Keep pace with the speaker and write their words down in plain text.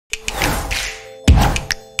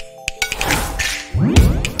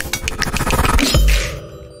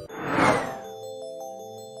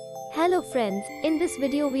friends, in this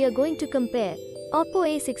video we are going to compare OPPO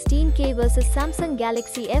A16K versus Samsung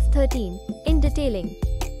Galaxy F13 in detailing.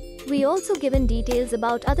 We also given details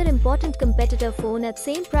about other important competitor phone at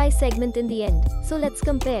same price segment in the end, so let's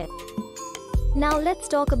compare. Now let's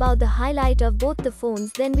talk about the highlight of both the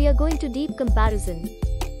phones, then we are going to deep comparison.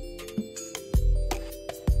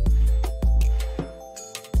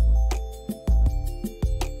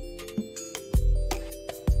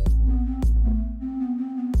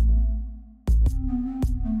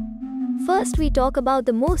 First we talk about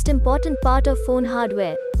the most important part of phone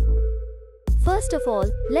hardware. First of all,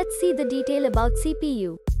 let's see the detail about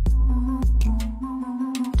CPU.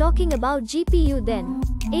 Talking about GPU then,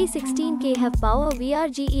 A16K have Power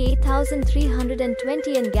VRGE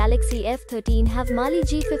 8320 and Galaxy F13 have Mali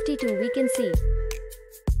G52 we can see.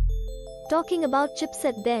 Talking about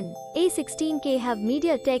chipset then, A16K have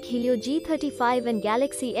MediaTek Helio G35 and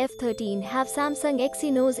Galaxy F13 have Samsung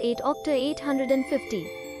Exynos 8 Octa 850.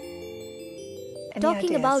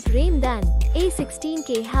 Talking about RAM then,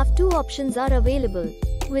 A16K have two options are available,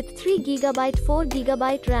 with 3GB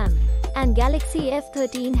 4GB RAM, and Galaxy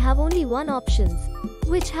F13 have only one options,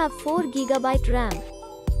 which have 4GB RAM.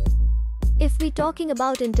 If we talking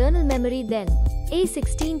about internal memory then,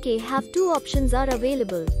 A16K have two options are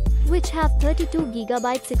available, which have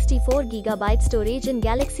 32GB 64GB storage and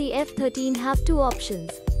Galaxy F13 have two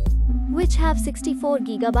options, which have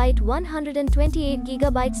 64GB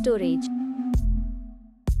 128GB storage.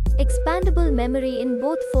 Expandable memory in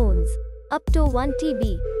both phones, up to 1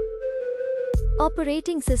 TB.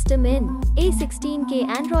 Operating system in A16K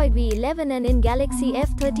Android V11 and in Galaxy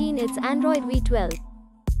F13 it's Android V12.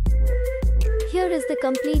 Here is the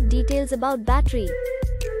complete details about battery.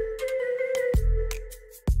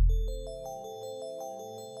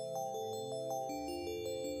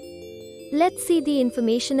 Let's see the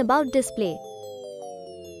information about display.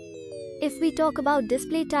 If we talk about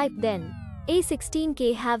display type then,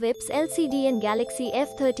 A16K have IPS LCD and Galaxy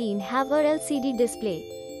F13 have a LCD display.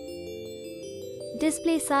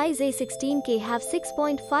 Display size A16K have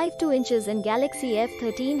 6.52 inches and Galaxy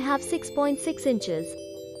F13 have 6.6 inches.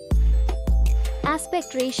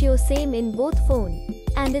 Aspect ratio same in both phone,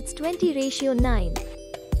 and it's 20:9.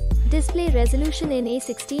 Display resolution in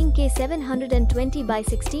A16K 720 by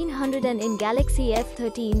 1600 and in Galaxy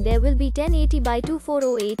F13 there will be 1080 by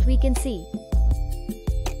 2408 we can see.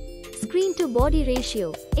 Screen to body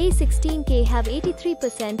ratio, A16K have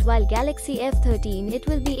 83% while Galaxy F13 it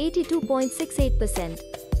will be 82.68%.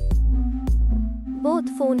 Both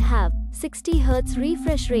phone have 60Hz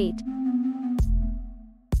refresh rate.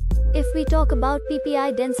 If we talk about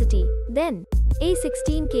PPI density, then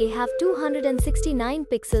A16K have 269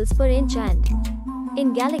 pixels per inch and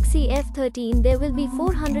in Galaxy F13 there will be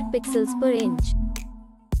 400 pixels per inch.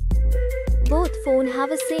 Both phone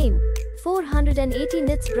have a same 480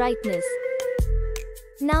 nits brightness.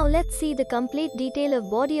 Now let's see the complete detail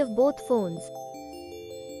of body of both phones.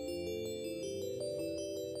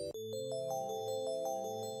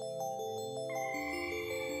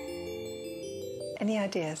 Any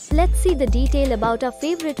ideas? Let's see the detail about our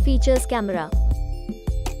favorite features camera.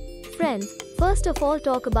 Friends, first of all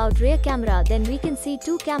talk about rear camera, then we can see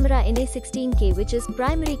two camera in A16K which is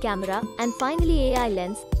primary camera and finally AI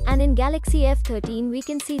lens, and in Galaxy F13 we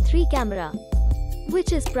can see three camera,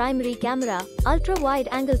 which is primary camera, ultra wide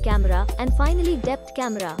angle camera and finally depth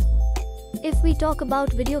camera. If we talk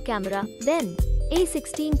about video camera, then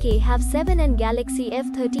A16K have 7 and Galaxy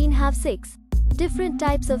F13 have 6. Different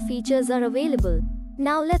types of features are available.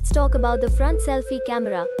 Now let's talk about the front selfie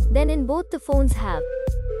camera, then in both the phones have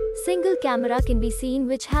single camera can be seen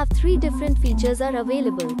which have 3 different features are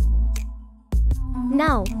available.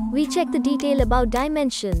 Now, we check the detail about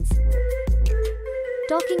dimensions.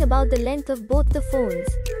 Talking about the length of both the phones,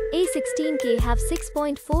 A16K have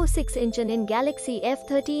 6.46 inch and in Galaxy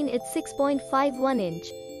F13 it's 6.51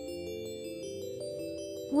 inch.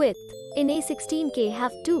 Width, in A16K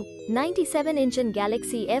have 2.97 inch and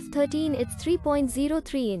Galaxy F13 it's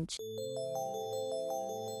 3.03 inch.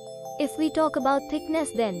 If we talk about thickness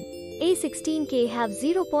then, A16K have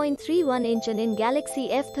 0.31 inch and in Galaxy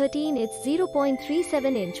F13 it's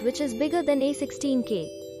 0.37 inch which is bigger than A16K.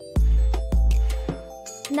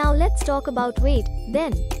 Now let's talk about weight,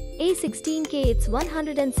 then A16K it's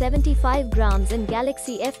 175 grams and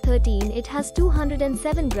Galaxy F13 it has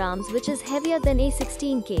 207 grams which is heavier than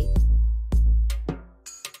A16K.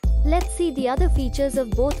 Let's see the other features of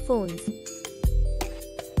both phones.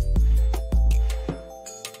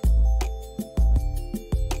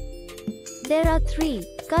 There are 3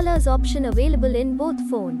 colors option available in both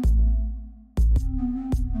phone.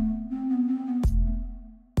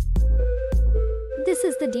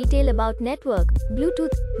 this is the detail about network, Bluetooth,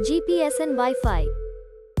 GPS and Wi-Fi.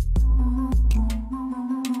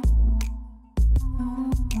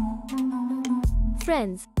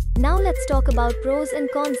 Friends, now let's talk about pros and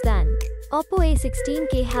cons then. OPPO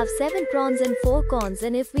A16K have 7 pros and 4 cons,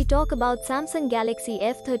 and if we talk about Samsung Galaxy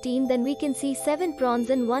F13 then we can see 7 pros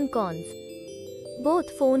and 1 cons. Both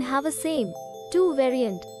phone have a same 2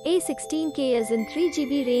 variant. A16K is in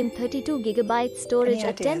 3GB RAM 32GB storage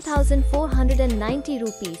at 10,490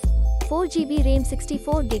 rupees. 4GB RAM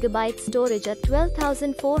 64GB storage at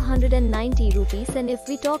 12,490 rupees, and if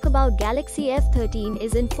we talk about Galaxy F13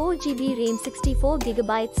 is in 4GB RAM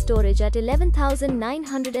 64GB storage at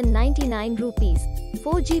 11,999 rupees.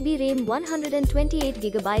 4GB RAM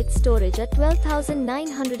 128GB storage at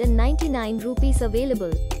 12,999 rupees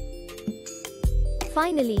available.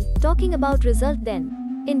 Finally, talking about result then.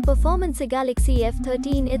 In performance Galaxy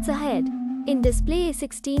F13 it's ahead. In display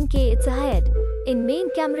A16K it's ahead. In main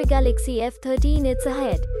camera Galaxy F13 it's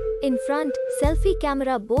ahead. In front, selfie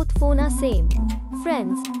camera both phone are same.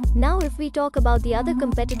 Friends, now if we talk about the other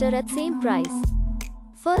competitor at same price.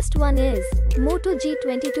 First one is Moto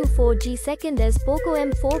G22 4G, second is POCO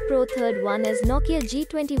M4 Pro, third one is Nokia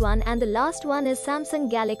G21 and the last one is Samsung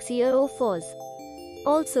Galaxy A04.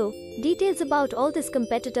 Also, details about all this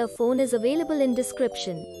competitor phone is available in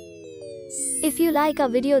description. If you like our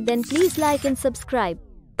video then please like and subscribe.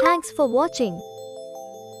 Thanks for watching.